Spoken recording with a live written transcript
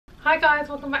Hi guys,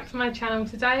 welcome back to my channel.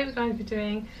 Today we're going to be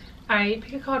doing a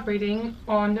pick a card reading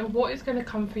on what is going to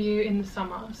come for you in the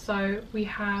summer. So we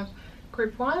have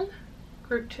group 1,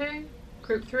 group 2,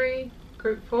 group 3,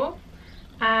 group 4,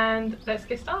 and let's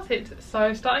get started.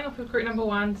 So starting off with group number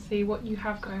 1 to see what you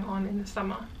have going on in the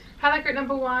summer. Hello group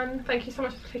number 1, thank you so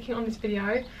much for clicking on this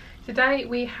video. Today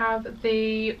we have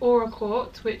the Aura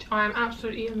Quartz, which I am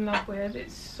absolutely in love with.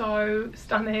 It's so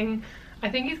stunning. I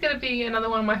think it's going to be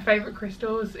another one of my favourite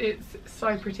crystals. It's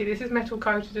so pretty. This is metal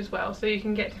coated as well, so you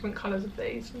can get different colours of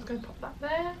these. I'm just going to pop that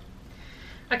there.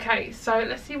 Okay, so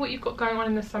let's see what you've got going on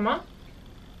in the summer.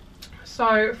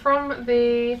 So from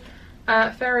the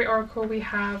Fairy Oracle we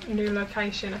have new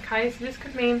location. Okay, so this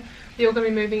could mean that you're going to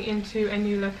be moving into a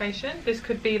new location. This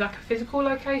could be like a physical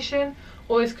location,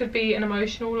 or this could be an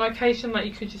emotional location, like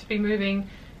you could just be moving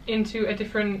into a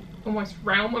different almost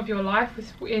realm of your life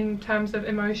in terms of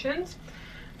emotions.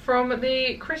 From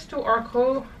the Crystal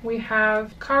Oracle we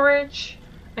have courage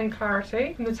and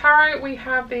clarity. From the Tarot we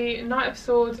have the Knight of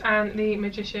Swords and the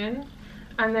Magician.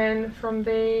 And then from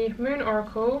the Moon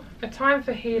Oracle, a time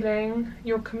for healing,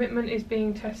 your commitment is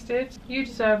being tested, you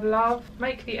deserve love,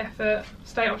 make the effort,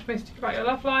 stay optimistic about your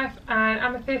love life, and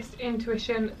Amethyst,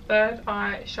 intuition, third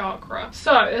eye chakra.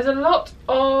 So there's a lot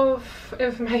of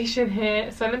information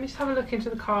here, so let me just have a look into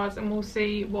the cards and we'll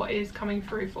see what is coming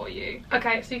through for you.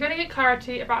 Okay, so you're going to get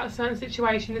clarity about a certain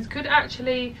situation. This could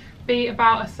actually be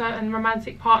about a certain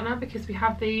romantic partner because we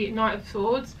have the Knight of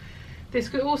Swords. This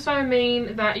could also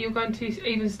mean that you're going to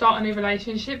even start a new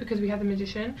relationship because we have the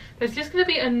Magician. There's just going to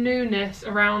be a newness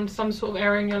around some sort of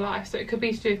area in your life. So it could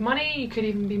be to do with money, you could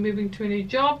even be moving to a new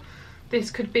job.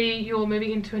 This could be you're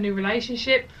moving into a new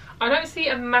relationship. I don't see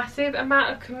a massive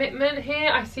amount of commitment here.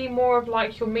 I see more of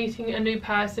like you're meeting a new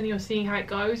person, you're seeing how it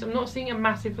goes. I'm not seeing a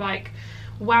massive like,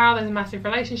 wow, there's a massive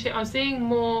relationship. I'm seeing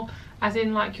more as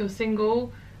in like you're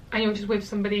single and you're just with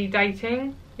somebody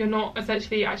dating. You're not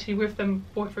essentially actually with them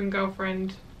boyfriend,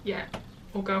 girlfriend yet,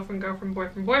 or girlfriend, girlfriend,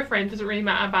 boyfriend, boyfriend. Doesn't really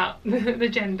matter about the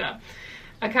gender.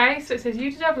 Okay, so it says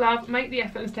you deserve love, make the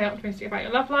effort and stay optimistic about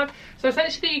your love life. So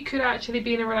essentially you could actually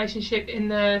be in a relationship in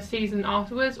the season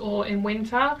afterwards or in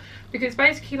winter, because it's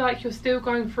basically like you're still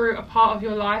going through a part of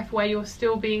your life where you're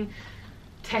still being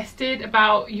tested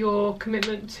about your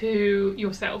commitment to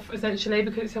yourself, essentially,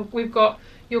 because we've got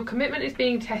your commitment is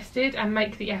being tested and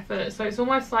make the effort. So it's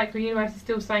almost like the universe is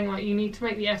still saying like you need to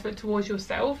make the effort towards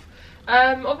yourself.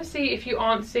 Obviously if you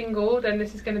aren't single then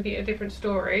this is going to be a different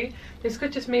story. This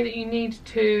could just mean that you need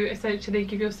to essentially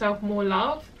give yourself more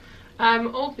love.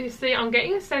 Obviously I'm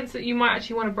getting a sense that you might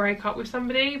actually want to break up with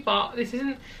somebody, but this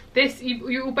isn't this,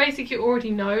 you will basically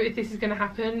already know if this is going to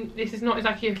happen. This is not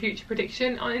exactly a future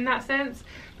prediction in that sense,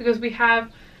 because we have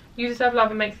you deserve love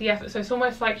and make the effort. So it's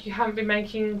almost like you haven't been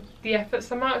making the effort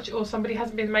so much, or somebody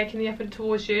hasn't been making the effort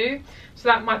towards you, so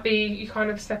that might be you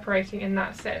kind of separating in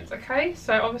that sense. Okay,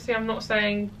 so obviously I'm not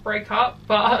saying break up,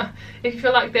 but if you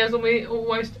feel like there's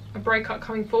almost a breakup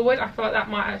coming forward, I feel like that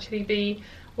might actually be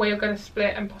where you're going to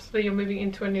split and possibly you're moving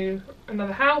into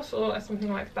another house or something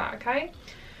like that. Okay,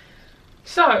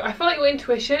 so I feel like your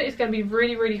intuition is going to be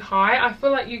really, really high. I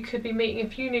feel like you could be meeting a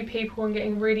few new people and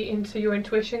getting really into your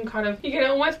intuition. Kind of, you're going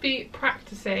to almost be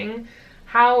practicing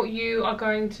how you are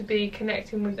going to be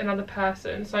connecting with another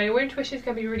person. So your intuition is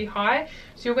going to be really high.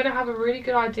 So you're going to have a really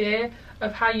good idea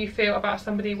of how you feel about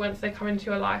somebody once they come into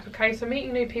your life. Okay, so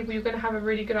meeting new people, you're going to have a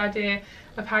really good idea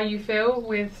of how you feel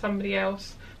with somebody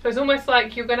else. So it's almost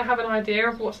like you're going to have an idea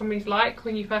of what somebody's like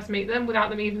when you first meet them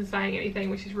without them even saying anything,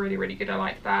 which is really, really good. I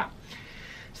like that.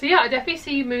 So yeah, I definitely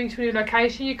see you moving to a new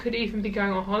location. You could even be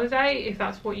going on holiday if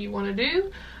that's what you want to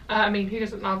do. I mean, who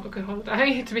doesn't love a good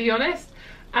holiday, to be honest?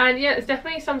 And yeah, there's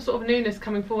definitely some sort of newness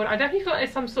coming forward. I definitely feel like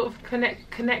there's some sort of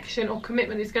connection or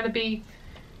commitment is going to be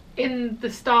in the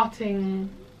start.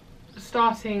 It's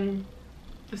going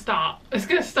to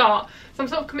start. Some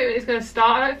sort of commitment is going to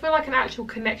start. I don't feel like an actual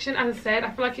connection, as I said.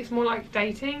 I feel like it's more like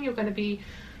dating. You're going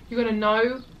to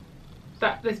know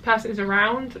that this person is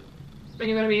around and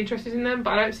you're going to be interested in them,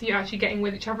 but I don't see you actually getting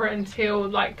with each other until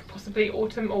like possibly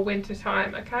autumn or winter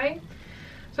time. Okay,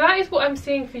 so that is what I'm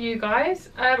seeing for you guys.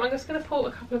 I'm just going to pull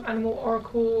a couple of animal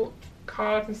oracle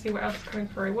cards and see what else is coming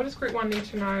through. What does group 1 need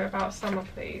to know about summer,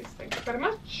 please? Thank you very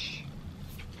much.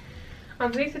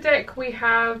 Underneath the deck we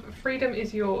have freedom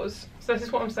is yours. So this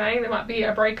is what I'm saying. There might be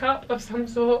a breakup of some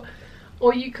sort,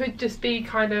 or you could just be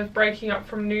kind of breaking up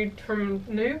from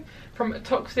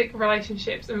toxic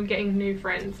relationships and getting new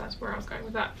friends. That's where I was going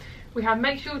with that. We have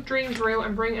make your dreams real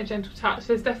and bring a gentle touch. So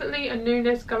there's definitely a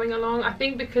newness going along. I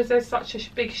think because there's such a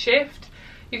big shift,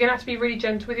 you're going to have to be really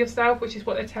gentle with yourself, which is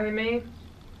what they're telling me.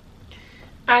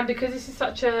 And because this is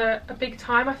such a big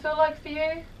time, I feel like, for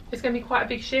you, It's going to be quite a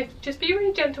big shift. Just be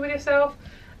really gentle with yourself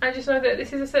and just know that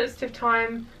this is a sensitive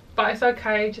time, but it's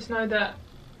okay. Just know that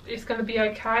it's going to be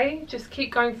okay. Just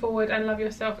keep going forward and love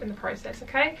yourself in the process,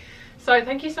 okay? So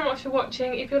thank you so much for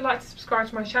watching. If you'd like to subscribe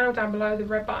to my channel, down below the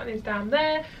red button is down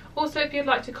there. Also, if you'd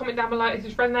like to comment down below if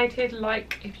it's resonated,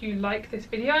 like if you like this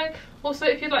video. Also,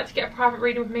 if you'd like to get a private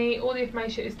reading with me, all the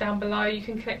information is down below. You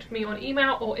can connect with me on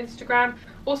email or Instagram.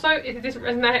 Also, if it doesn't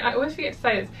resonate, I always forget to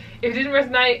say this, if it didn't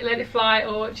resonate, let it fly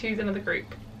or choose another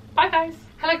group. Bye guys.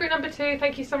 Hello group number 2,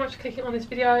 thank you so much for clicking on this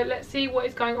video. Let's see what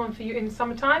is going on for you in the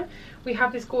summertime. We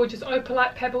have this gorgeous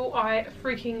opalite pebble. I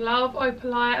freaking love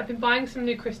opalite. I've been buying some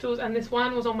new crystals and this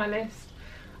one was on my list.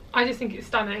 I just think it's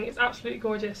stunning. It's absolutely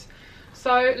gorgeous.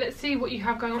 So let's see what you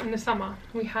have going on in the summer.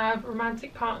 We have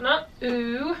romantic partner.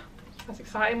 Ooh, that's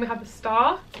exciting. We have the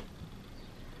star.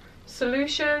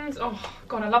 Solutions. Oh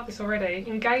god, I love this already.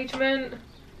 Engagement.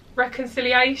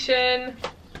 Reconciliation.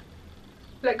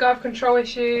 Let go of control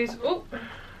issues. Oh,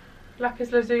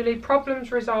 lapis lazuli.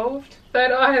 Problems resolved.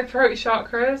 Third eye and throat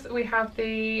chakras. We have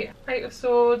the 8 of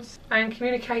swords. And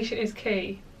communication is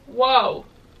key. Whoa.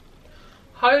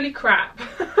 Holy crap.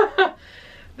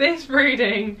 This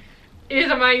reading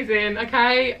is amazing,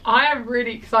 okay? I am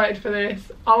really excited for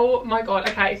this. Oh my god.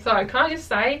 Okay, so can I just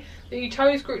say that you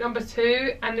chose group number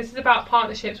 2 and this is about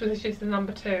partnerships, which is just the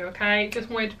number 2, okay?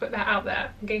 Just wanted to put that out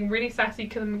there. I'm getting really sassy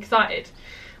because I'm excited.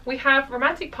 We have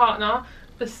romantic partner,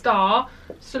 the star,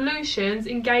 solutions,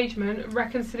 engagement,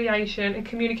 reconciliation, and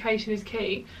communication is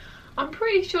key. I'm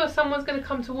pretty sure someone's going to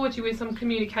come towards you with some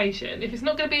communication. If it's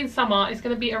not going to be in summer, it's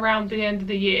going to be around the end of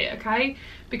the year, okay?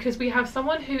 Because we have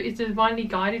someone who is divinely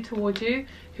guided towards you,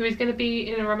 who is going to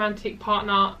be in a romantic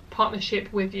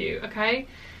partnership with you, okay?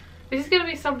 This is going to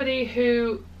be somebody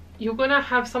who you're going to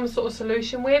have some sort of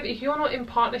solution with. If you're not in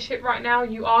partnership right now,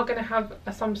 you are going to have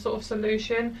some sort of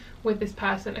solution with this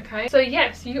person, okay? So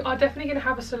yes, you are definitely going to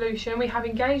have a solution. We have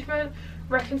engagement,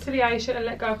 reconciliation, and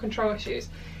let go of control issues.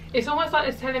 It's almost like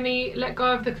it's telling me let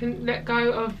go of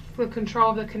the control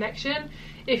of the connection.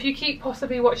 If you keep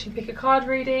possibly watching pick a card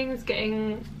readings,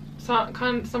 getting some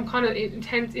kind of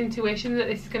intense intuition that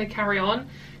this is going to carry on,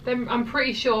 then I'm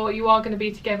pretty sure you are going to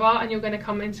be together and you're going to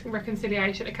come into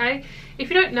reconciliation, okay? If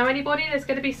you don't know anybody, there's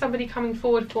going to be somebody coming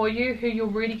forward for you who you're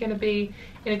really going to be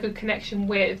in a good connection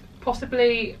with.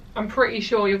 Possibly, I'm pretty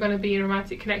sure you're going to be in a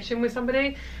romantic connection with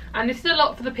somebody. And this is a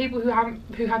lot for the people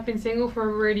who have been single for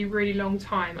a really, really long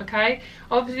time, okay?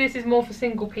 Obviously, this is more for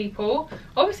single people.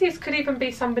 Obviously, this could even be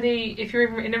somebody, if you're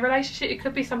even in a relationship, it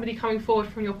could be somebody coming forward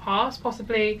from your past,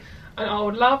 possibly an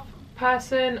old love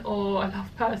person or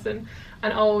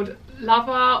an old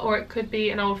lover, or it could be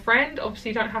an old friend. Obviously,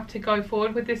 you don't have to go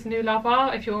forward with this new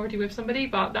lover if you're already with somebody,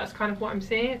 but that's kind of what I'm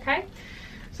seeing, okay?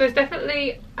 So it's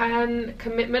definitely a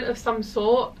commitment of some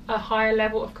sort, a higher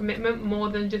level of commitment, more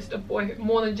than just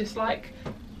like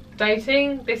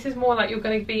dating. This is more like you're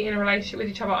going to be in a relationship with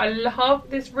each other. I love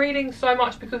this reading so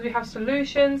much because we have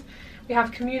solutions, we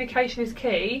have communication is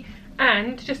key,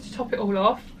 and just to top it all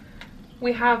off,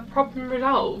 we have problem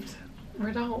resolved.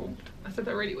 I said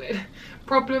that really weird.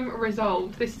 Problem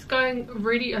resolved. This is going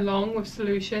really along with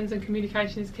solutions and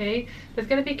communication is key. There's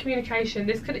going to be communication.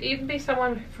 This could even be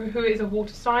someone who is a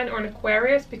water sign or an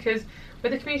Aquarius, because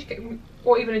with the communication,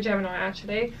 or even a Gemini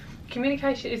actually,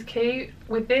 communication is key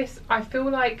with this. I feel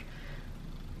like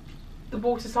the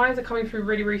water signs are coming through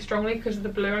really, really strongly because of the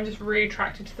blue. I'm just really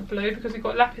attracted to the blue because we've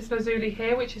got lapis lazuli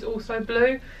here, which is also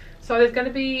blue. So there's going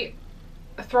to be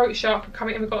a throat chakra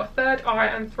coming in. We've got a third eye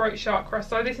and throat chakra,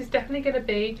 so this is definitely going to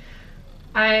be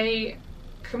a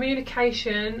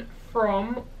communication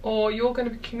from, or you're going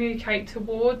to communicate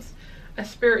towards, a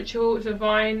spiritual,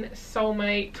 divine,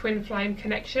 soulmate, twin flame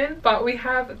connection. But we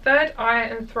have third eye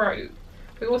and throat.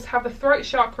 We also have the throat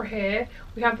chakra here.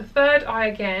 We have the third eye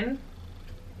again.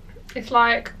 It's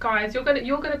like, guys, you're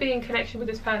gonna be in connection with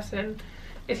this person.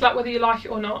 It's like whether you like it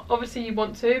or not. Obviously you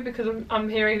want to, because I'm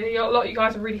hearing that a lot of you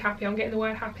guys are really happy. I'm getting the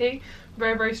word happy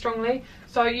very, very strongly.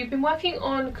 So you've been working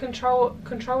on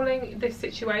controlling this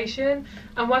situation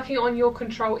and working on your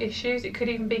control issues. It could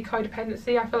even be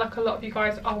codependency. I feel like a lot of you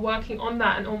guys are working on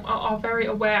that and are very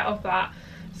aware of that.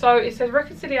 So it says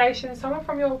reconciliation. Someone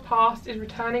from your past is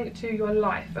returning to your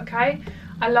life, okay?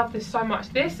 I love this so much.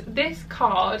 This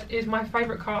card is my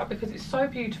favourite card because it's so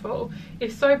beautiful,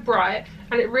 it's so bright,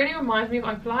 and it really reminds me of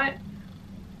Opalite.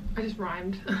 I just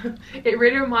rhymed. It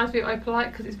really reminds me of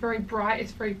Opalite because it's very bright,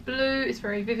 it's very blue, it's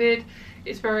very vivid,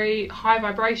 it's very high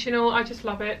vibrational. I just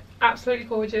love it. Absolutely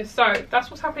gorgeous. So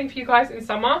that's what's happening for you guys in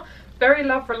summer. Very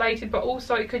love related, but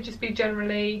also it could just be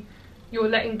generally you're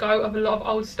letting go of a lot of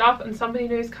old stuff and somebody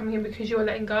new is coming in because you're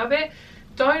letting go of it.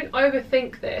 don't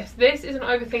overthink this. This is an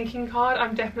overthinking card.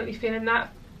 I'm definitely feeling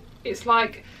that. It's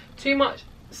like too much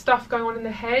stuff going on in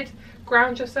the head.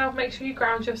 Ground yourself, make sure you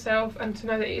ground yourself, and to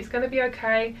know that it's going to be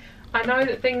okay. I know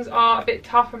that things are a bit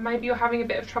tough and maybe you're having a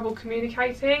bit of trouble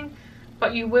communicating,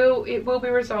 but it will be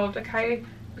resolved, okay?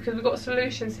 Because we've got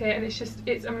solutions here, and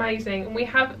it's amazing. And we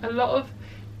have a lot of,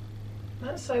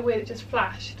 that's so weird, it just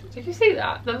flashed. Did you see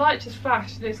that? The light just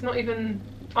flashed, and it's not even,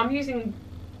 I'm using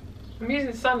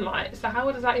sunlight, so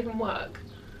how does that even work?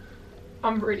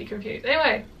 I'm really confused.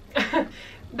 Anyway,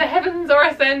 the heavens are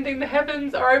ascending, the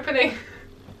heavens are opening.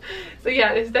 So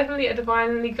yeah, there's definitely a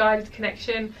divinely guided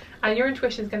connection, and your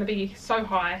intuition is going to be so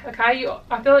high, okay?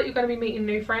 I feel like you're going to be meeting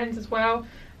new friends as well,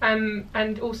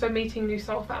 and also meeting new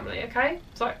soul family, okay?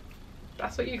 So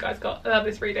that's what you guys got. I love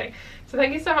this reading. So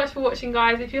thank you so much for watching,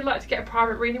 guys. If you'd like to get a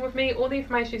private reading with me, all the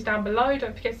information is down below.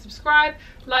 Don't forget to subscribe,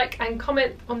 like and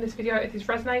comment on this video if this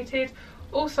resonated.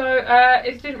 Also,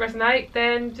 if it didn't resonate,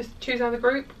 then just choose another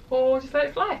group or just let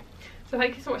it fly. So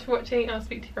thank you so much for watching, and I'll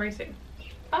speak to you very soon.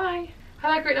 Bye.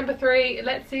 Hello, group number 3.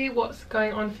 Let's see what's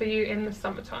going on for you in the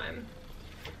summertime.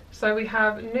 So we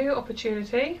have new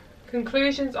opportunity,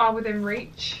 conclusions are within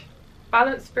reach,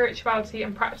 balance spirituality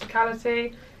and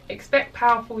practicality, expect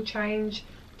powerful change,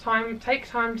 take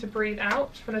time to breathe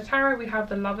out. For the tarot, we have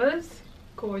the Lovers,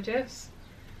 gorgeous.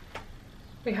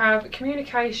 We have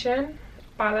communication,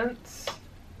 balance,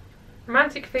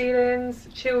 romantic feelings,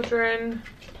 children,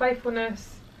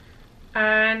 playfulness,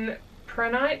 and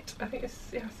pranite, I think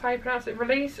it's how you pronounce it,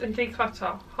 release and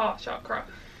declutter, heart chakra.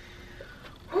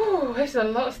 Ooh, there's a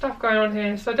lot of stuff going on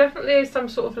here. So definitely some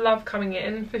sort of love coming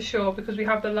in for sure, because we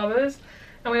have the Lovers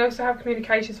and we also have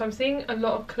communication. So I'm seeing a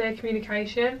lot of clear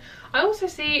communication. I also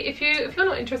see if you're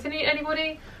not interested in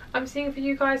anybody, I'm seeing for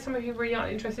you guys, some of you really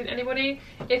aren't interested in anybody.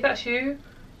 If that's you,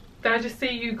 then I just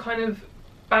see you kind of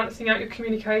balancing out your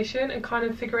communication and kind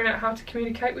of figuring out how to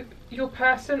communicate with your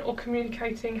person, or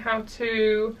communicating how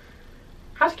to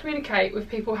communicate with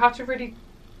people, how to really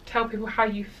tell people how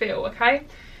you feel, okay?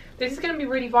 This is going to be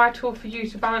really vital for you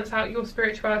to balance out your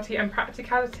spirituality and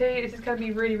practicality. This is going to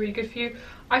be really, really good for you.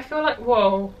 I feel like,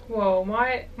 whoa,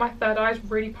 my third eye is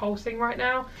really pulsing right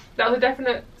now. That was a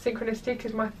definite synchronicity,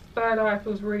 because my third eye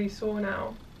feels really sore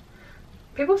now.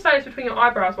 People say it's between your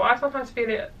eyebrows, but I sometimes feel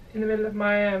it in the middle of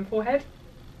my forehead.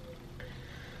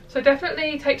 So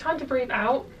definitely take time to breathe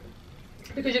out,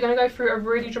 because you're going to go through a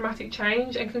really dramatic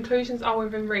change, and conclusions are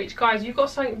within reach. Guys, you've got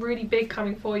something really big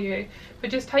coming for you, but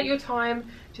just take your time,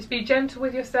 just be gentle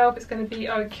with yourself, it's going to be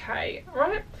okay.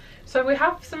 Alright, so we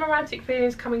have some romantic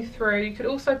feelings coming through. You could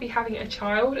also be having a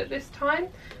child at this time,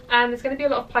 and there's going to be a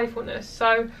lot of playfulness.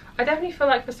 So I definitely feel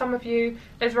like for some of you,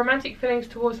 there's romantic feelings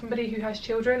towards somebody who has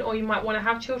children, or you might want to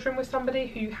have children with somebody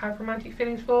who you have romantic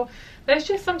feelings for. There's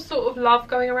just some sort of love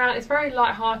going around. It's very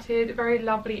light-hearted, very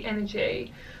lovely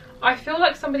energy. I feel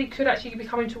like somebody could actually be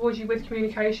coming towards you with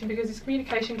communication, because this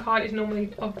communication card is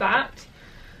normally of that.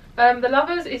 The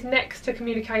Lovers is next to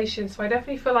communication, so I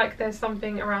definitely feel like there's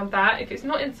something around that. If it's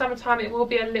not in summertime, it will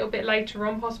be a little bit later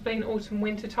on, possibly in autumn,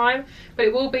 winter time, but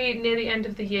it will be near the end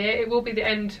of the year. It will be the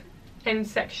end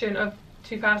section of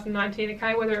 2019,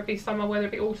 okay, whether it be summer, whether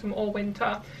it be autumn or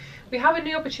winter. We have a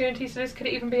new opportunity, so this could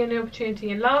even be a new opportunity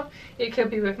in love. It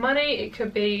could be with money, it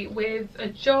could be with a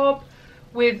job,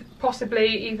 with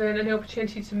possibly even an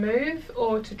opportunity to move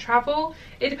or to travel.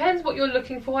 It depends what you're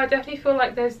looking for. I definitely feel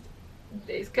like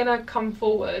it's gonna come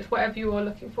forward, whatever you are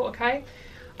looking for, okay?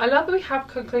 I love that we have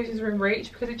conclusions are in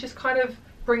reach, because it just kind of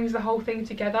brings the whole thing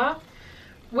together.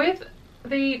 With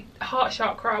the heart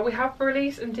chakra, we have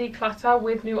release and declutter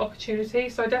with new opportunity.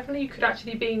 So definitely you could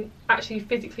actually be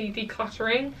physically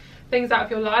decluttering things out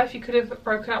of your life. You could have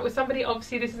broken up with somebody.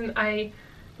 Obviously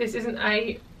this isn't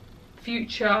a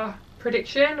future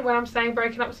prediction. When I'm saying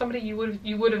breaking up with somebody, you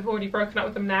would have already broken up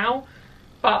with them now,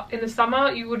 but in the summer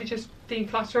you would have just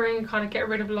decluttering and kind of get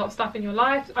rid of a lot of stuff in your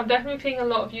life. I'm definitely feeling a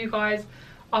lot of you guys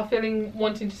are feeling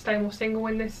wanting to stay more single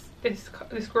in this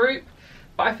group,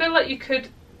 but I feel like you could,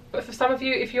 but for some of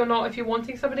you, if you're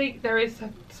wanting somebody, there is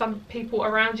some people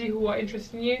around you who are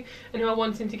interested in you and who are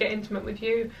wanting to get intimate with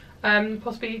you,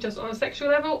 possibly just on a sexual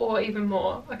level or even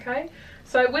more, okay?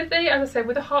 So with the, as I said,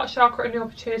 with the heart chakra, a new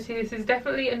opportunity, this is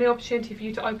definitely a new opportunity for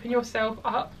you to open yourself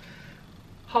up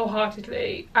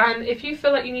wholeheartedly. And if you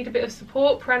feel like you need a bit of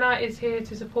support, Prana is here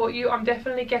to support you. I'm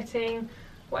definitely getting,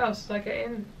 what else did I get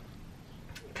in?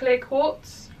 Clear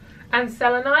quartz and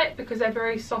selenite, because they're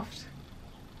very soft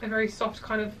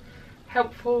kind of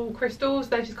helpful crystals.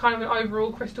 They're just kind of an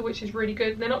overall crystal, which is really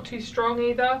good. They're not too strong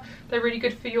either. They're really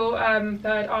good for your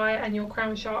third eye and your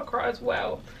crown chakra as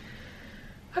well.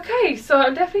 Okay, so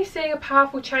I'm definitely seeing a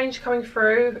powerful change coming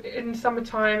through in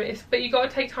summertime. But you got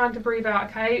to take time to breathe out,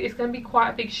 okay? It's going to be quite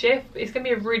a big shift. It's going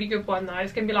to be a really good one though.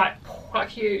 It's going to be like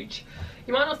huge.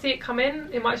 You might not see it come in.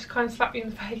 It might just kind of slap you in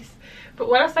the face. But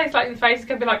when I say slap you in the face, it's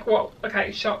going to be like, whoa,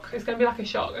 okay, shock. It's going to be like a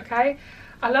shock, okay?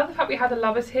 I love the fact we had the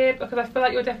lovers here, because I feel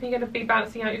like you're definitely going to be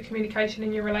balancing out your communication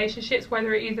in your relationships,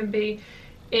 whether it even be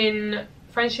in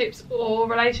friendships or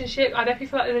relationship. I definitely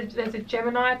feel like there's a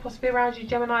Gemini possibly around you,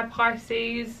 Gemini,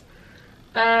 Pisces,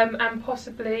 and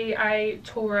possibly a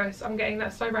Taurus. I'm getting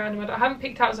that so random. I haven't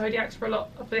picked out zodiacs for a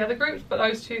lot of the other groups, but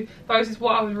those is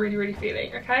what I was really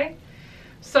feeling, okay?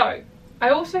 So I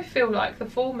also feel like the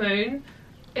full moon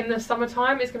in the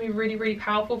summertime is going to be really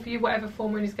powerful for you, whatever full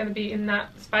moon is going to be in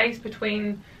that space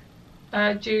between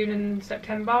June and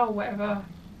September, or whatever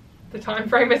the time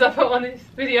frame is I put on this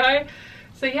video.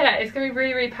 So yeah, it's going to be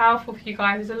really powerful for you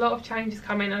guys. There's a lot of changes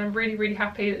coming, and I'm really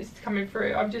happy that this is coming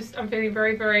through. I'm feeling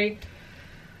very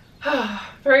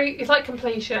it's like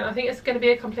completion. I think it's going to be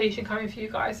a completion coming for you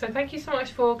guys. So thank you so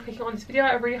much for clicking on this video.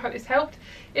 I really hope this helped.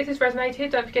 If this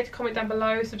resonated, don't forget to comment down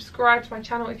below, subscribe to my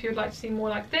channel if you would like to see more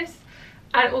like this,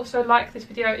 and also like this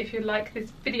video if you like this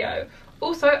video.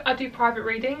 Also, I do private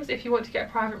readings. If you want to get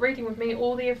a private reading with me,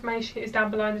 all the information is down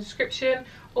below in the description.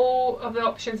 All of the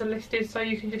options are listed, so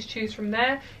you can just choose from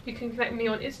there. You can connect me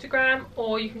on Instagram,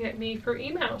 or you can connect me through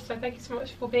email. So thank you so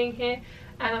much for being here,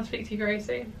 and I'll speak to you very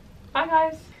soon. Bye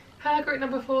guys. Group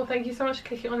number 4, thank you so much for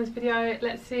clicking on this video.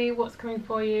 Let's see what's coming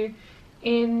for you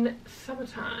in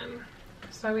summertime.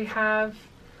 So we have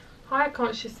higher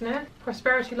consciousness,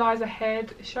 prosperity lies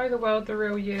ahead, show the world the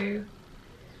real you,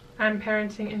 and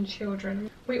parenting and children.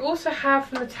 We also have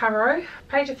from the tarot,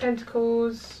 Page of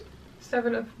Pentacles,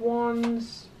 7 of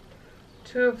Wands,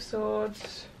 2 of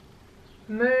Swords,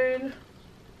 Moon,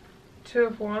 2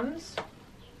 of Wands,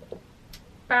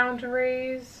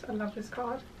 Boundaries, I love this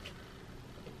card,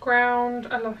 Ground,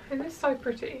 I love, and it's so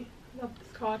pretty, I love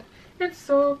this card, it's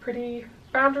so pretty,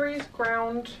 Boundaries,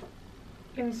 Ground,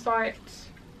 Insight,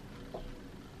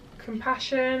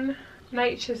 Compassion,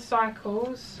 Nature's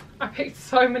Cycles. I picked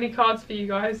so many cards for you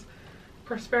guys.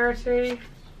 Prosperity,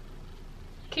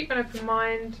 Keep an Open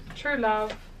Mind, True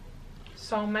Love,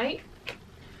 Soulmate.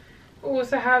 We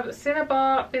also have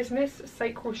Cinnabar, Business,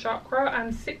 Sacral Chakra,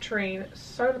 and Citrine,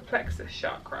 Solar Plexus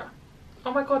Chakra.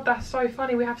 Oh my god, that's so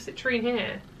funny. We have Citrine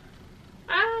here.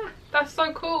 Ah, that's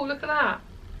so cool. Look at that.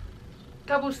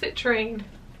 Double Citrine.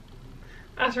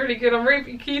 That's really good. I'm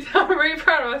really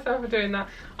proud of myself for doing that.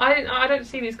 I don't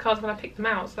see these cards when I pick them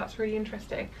out, so that's really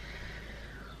interesting.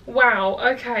 Wow,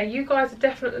 okay, you guys have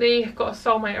definitely got a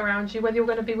soulmate around you, whether you're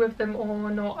going to be with them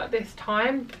or not at this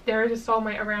time. There is a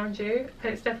soulmate around you,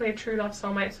 and it's definitely a true love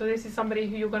soulmate. So this is somebody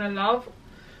who you're going to love,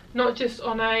 not just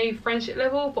on a friendship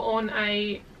level, but on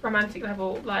a romantic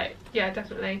level. Like, yeah,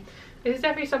 definitely. This is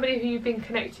definitely somebody who you've been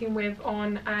connecting with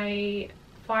on a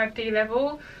 5D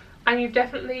level, and you've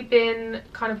definitely been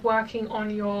kind of working on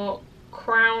your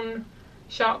crown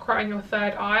chakra and your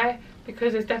third eye,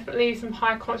 because there's definitely some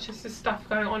high consciousness stuff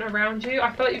going on around you.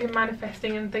 I feel like you've been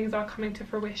manifesting and things are coming to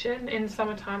fruition in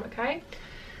summertime, okay?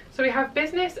 So we have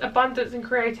business, abundance, and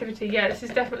creativity. Yeah, this is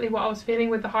definitely what I was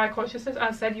feeling with the high consciousness.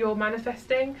 As I said, you're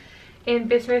manifesting in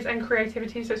business and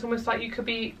creativity, so it's almost like you could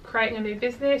be creating a new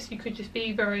business. You could just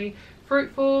be very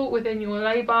fruitful within your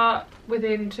labour,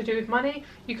 within to do with money.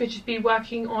 You could just be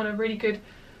working on a really good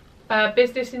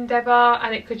business endeavour,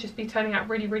 and it could just be turning out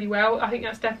really well. I think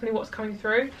that's definitely what's coming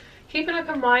through. Keep an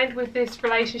open mind with this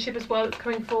relationship as well that's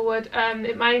coming forward.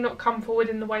 It may not come forward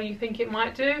in the way you think it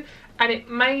might do, and it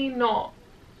may not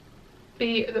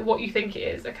be what you think it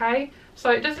is, okay? So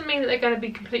it doesn't mean that they're going to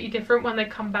be completely different when they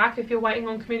come back if you're waiting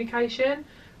on communication,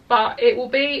 but it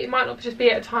might not just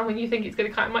be at a time when you think it's going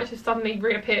to come. It might just suddenly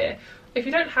reappear. If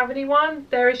you don't have anyone,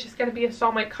 there is just going to be a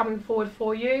soulmate coming forward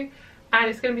for you, and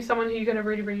it's going to be someone who you're going to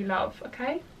really love,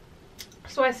 okay?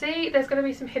 So I see there's going to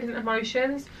be some hidden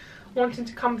emotions wanting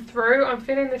to come through. I'm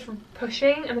feeling this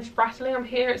pushing and this rattling. I'm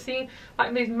here seeing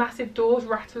like these massive doors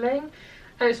rattling,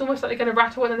 and it's almost like they're going to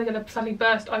rattle and then they're going to suddenly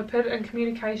burst open, and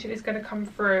communication is going to come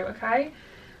through, okay?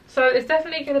 So there's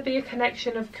definitely going to be a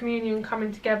connection of communion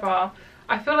coming together.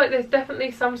 I feel like there's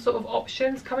definitely some sort of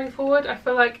options coming forward. I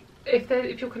feel like if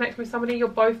you're connecting with somebody, you're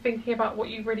both thinking about what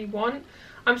you really want.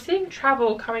 I'm seeing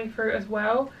travel coming through as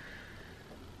well,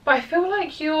 but I feel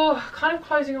like you're kind of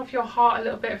closing off your heart a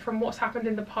little bit from what's happened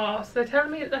in the past. They're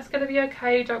telling me that that's going to be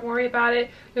okay, don't worry about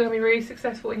it, you're going to be really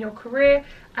successful in your career,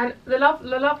 and the love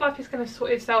life is going to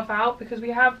sort itself out, because we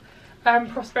have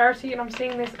prosperity, and I'm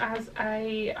seeing this as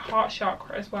a heart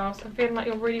chakra as well. So I'm feeling like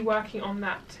you're really working on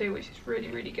that too, which is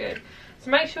really good. So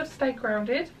make sure to stay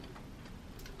grounded,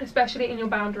 especially in your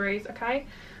boundaries, okay?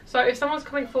 So if someone's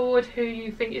coming forward who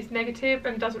you think is negative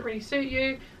and doesn't really suit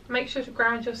you, make sure to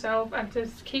ground yourself and to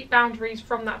keep boundaries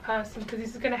from that person, because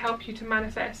this is going to help you to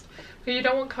manifest. Because you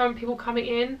don't want people coming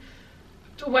in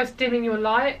almost dimming your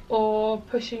light or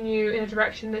pushing you in a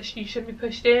direction that you shouldn't be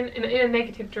pushed in a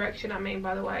negative direction, I mean,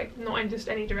 by the way, not in just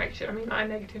any direction, I mean like a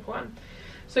negative one.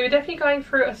 So you're definitely going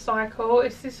through a cycle.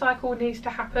 If this cycle needs to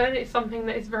happen, it's something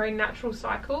that is a very natural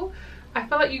cycle. I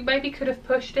feel like you maybe could have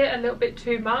pushed it a little bit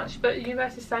too much, but the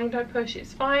universe is saying don't push,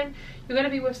 it's fine. You're going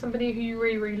to be with somebody who you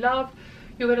really, really love.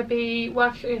 You're going to be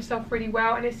working on yourself really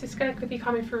well, and it's just going to be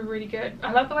coming through really good.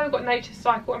 I love the way we've got nature's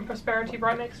cycle and prosperity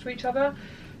right next to each other.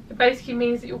 It basically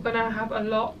means that you're going to have a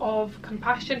lot of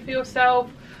compassion for yourself.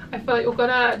 I feel like you're going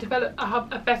to develop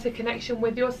a better connection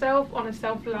with yourself on a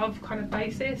self-love kind of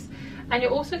basis. And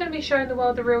you're also going to be showing the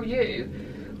world the real you.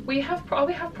 We have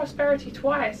prosperity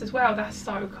twice as well. That's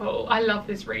so cool. I love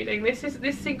this reading. This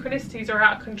synchronicities are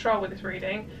out of control with this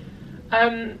reading.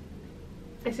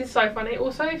 This is so funny.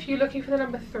 Also, if you're looking for the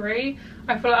number 3,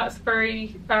 I feel like that's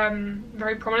very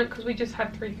very prominent, because we just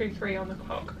had 333 on the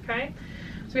clock, okay?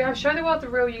 So we have show the world the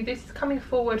real you. This is coming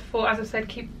forward for, as I said,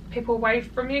 keep people away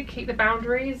from you, keep the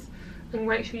boundaries, and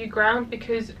make sure you ground,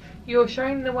 because you're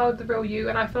showing the world the real you.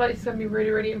 And I feel like it's going to be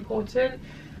really, really important,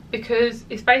 because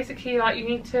it's basically like you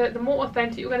need to, the more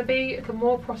authentic you're going to be, the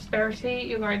more prosperity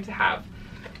you're going to have.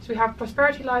 So we have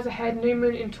prosperity lies ahead, new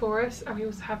moon in Taurus, and we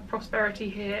also have prosperity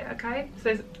here, okay? So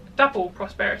there's double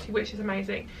prosperity, which is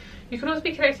amazing. You can also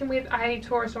be connecting with a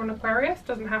Taurus or an Aquarius,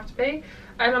 doesn't have to be.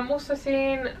 And I'm also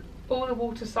seeing all the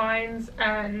water signs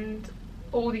and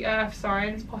all the earth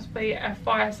signs, possibly a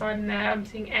fire sign in there. I'm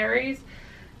seeing Aries,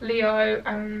 Leo,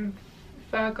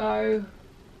 Virgo,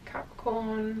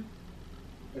 Capricorn,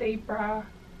 Libra,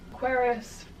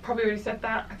 Aquarius. Probably already said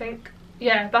that, I think.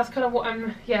 Yeah, that's kind of what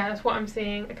I'm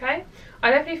seeing, okay?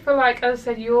 I definitely feel like, as I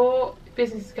said, your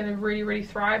business is going to really, really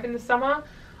thrive in the summer.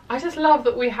 I just love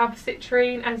that we have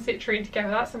citrine and citrine together.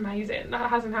 That's amazing. That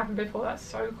hasn't happened before. That's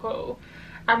so cool.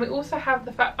 And we also have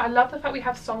the fact, I love the fact we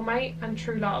have soulmate and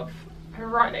true love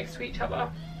right next to each other.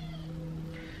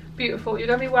 Beautiful. You're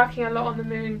going to be working a lot on the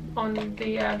moon, on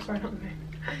the, sorry, not the moon.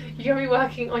 You're going to be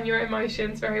working on your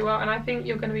emotions very well, and I think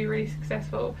you're going to be really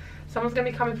successful. Someone's going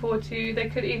to be coming forward to you. They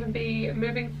could even be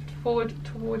moving forward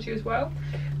towards you as well.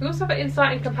 We also have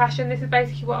insight and compassion. This is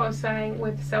basically what I was saying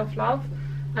with self-love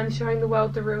and showing the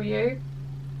world the real you.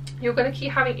 You're going to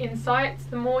keep having insights.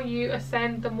 The more you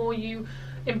ascend, the more you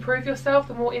improve yourself,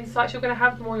 the more insights you're going to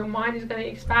have, the more your mind is going to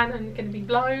expand and going to be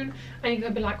blown, and you're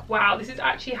going to be like, wow, this is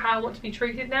actually how I want to be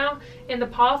treated now. In the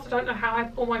past, I don't know how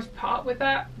I've almost put up with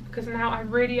that, because now I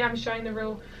really am showing the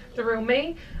real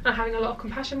me and having a lot of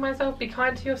compassion for myself. Be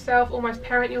kind to yourself, almost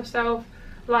parent yourself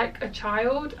like a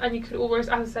child. And you could always,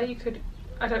 as I say, you could,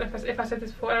 I don't know if I said this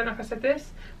before, I don't know if I said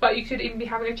this, but you could even be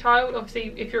having a child.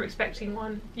 Obviously, if you're expecting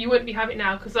one, you wouldn't be having it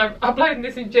now, because I'm uploading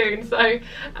this in June, so, and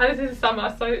this is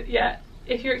summer, so yeah.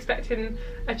 If you're expecting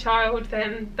a child,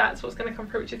 then that's what's going to come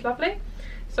through, which is lovely.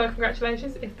 So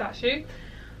congratulations if that's you.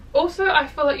 Also, I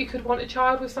feel like you could want a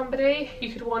child with somebody.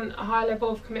 You could want a high level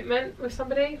of commitment with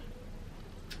somebody.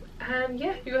 And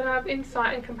yeah, you're going to have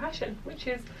insight and compassion, which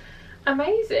is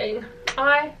amazing.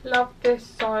 I love this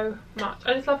so much.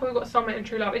 I just love when we've got soulmate and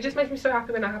true love. It just makes me so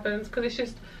happy when that happens, because it's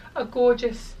just a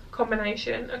gorgeous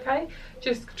combination, okay?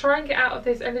 Just try and get out of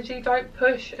this energy. Don't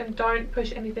push, and don't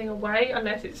push anything away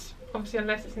unless it's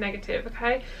negative,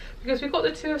 okay? Because we've got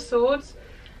the 2 of Swords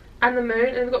and the Moon,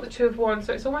 and we've got the 2 of Wands,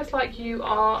 so it's almost like you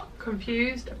are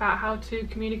confused about how to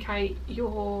communicate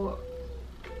your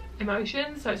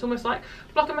emotions. So it's almost like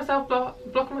blocking myself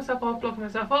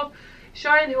off,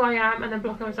 showing who I am, and then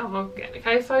blocking myself off again,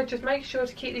 okay? So just make sure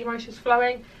to keep the emotions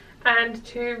flowing and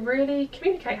to really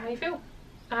communicate how you feel,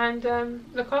 and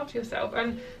look after yourself.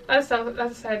 And as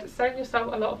I said, send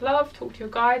yourself a lot of love. Talk to your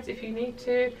guides if you need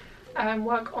to.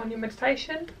 Work on your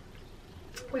meditation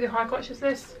with your high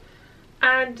consciousness,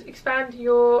 and expand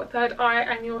your third eye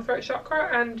and your throat chakra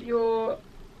and your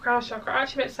crown chakra. I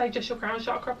actually meant to say just your crown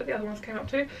chakra, but the other ones came up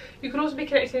too. You could also be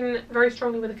connecting very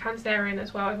strongly with a Cancerian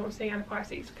as well, everyone's seeing, and a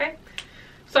Pisces, okay?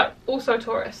 So, also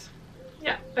Taurus.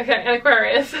 Yeah, okay, and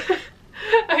Aquarius.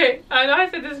 Okay, I know I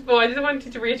said this before, I just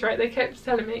wanted to reiterate. They kept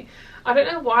telling me, I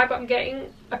don't know why, but I'm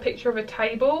getting a picture of a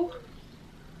table.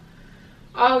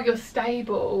 Oh, you're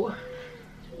stable.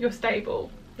 You're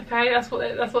stable. Okay, that's what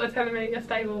they're telling me. You're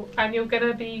stable, and you're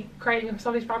gonna be creating a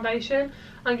solid foundation.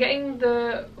 I'm getting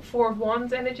the 4 of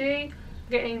Wands energy.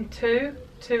 I'm getting 2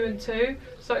 and 2.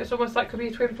 So it's almost like could be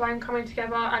a twin flame coming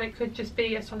together, and it could just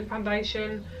be a solid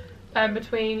foundation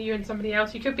between you and somebody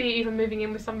else. You could be even moving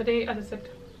in with somebody. As I said,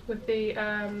 with the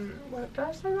what, did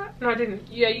I say that? No, I didn't.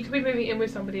 Yeah, you could be moving in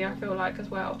with somebody, I feel like, as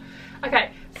well.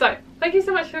 Okay, so thank you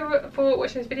so much for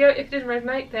watching this video. If it didn't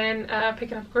resonate, then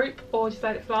pick another group or just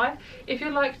let it fly. If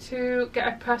you'd like to get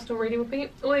a personal reading with me,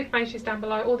 all the information is down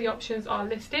below, all the options are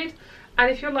listed. And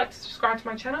if you'd like to subscribe to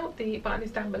my channel, the button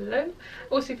is down below.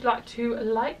 Also, if you'd like to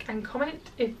like and comment,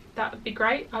 if that would be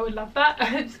great, I would love that.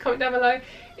 Just comment down below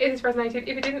if this resonated.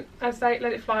 If it didn't, as I say,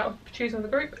 let it fly or choose another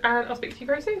group, and I'll speak to you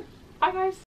very soon. Bye guys.